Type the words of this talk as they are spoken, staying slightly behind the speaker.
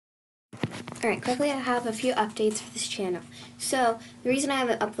Alright, quickly I have a few updates for this channel. So, the reason I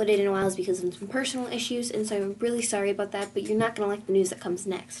haven't uploaded in a while is because of some personal issues, and so I'm really sorry about that, but you're not going to like the news that comes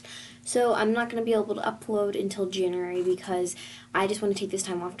next. So, I'm not going to be able to upload until January because I just want to take this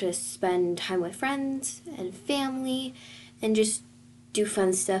time off to spend time with friends and family and just do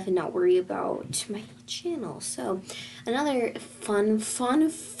fun stuff and not worry about my channel. So, another fun.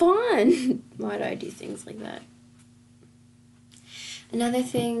 Why do I do things like that? Another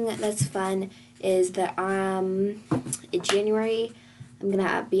thing that's fun is that in January I'm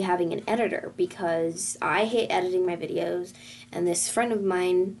gonna be having an editor because I hate editing my videos, and this friend of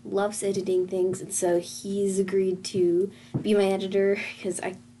mine loves editing things, and so he's agreed to be my editor because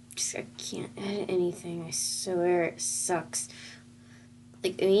I can't edit anything. I swear it sucks.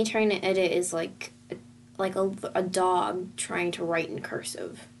 Like, me trying to edit is like a dog trying to write in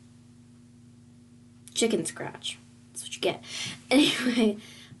cursive. Chicken scratch. That's what you get. Anyway,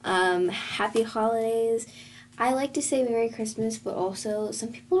 happy holidays. I like to say Merry Christmas, but also some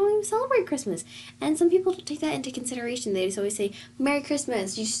people don't even celebrate Christmas. And some people don't take that into consideration. They just always say Merry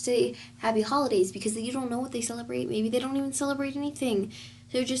Christmas. You should say Happy Holidays because you don't know what they celebrate. Maybe they don't even celebrate anything.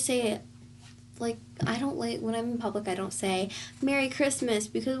 So just say it. Like, I don't like, when I'm in public, I don't say Merry Christmas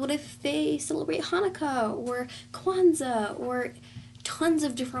because what if they celebrate Hanukkah or Kwanzaa or tons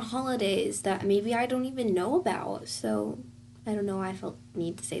of different holidays that maybe I don't even know about. So I don't know why I felt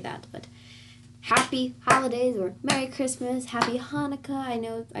need to say that, but happy holidays or Merry Christmas, Happy Hanukkah. I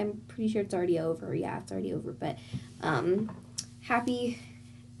know, I'm pretty sure it's already over. Yeah, it's already over, but happy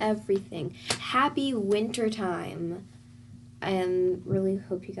everything. Happy winter time. I really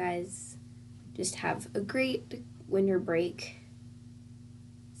hope you guys just have a great winter break.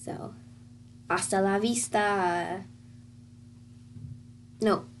 So, hasta la vista.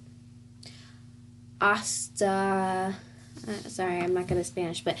 No. Hasta... sorry, I'm not good at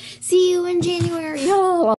Spanish, but see you in January.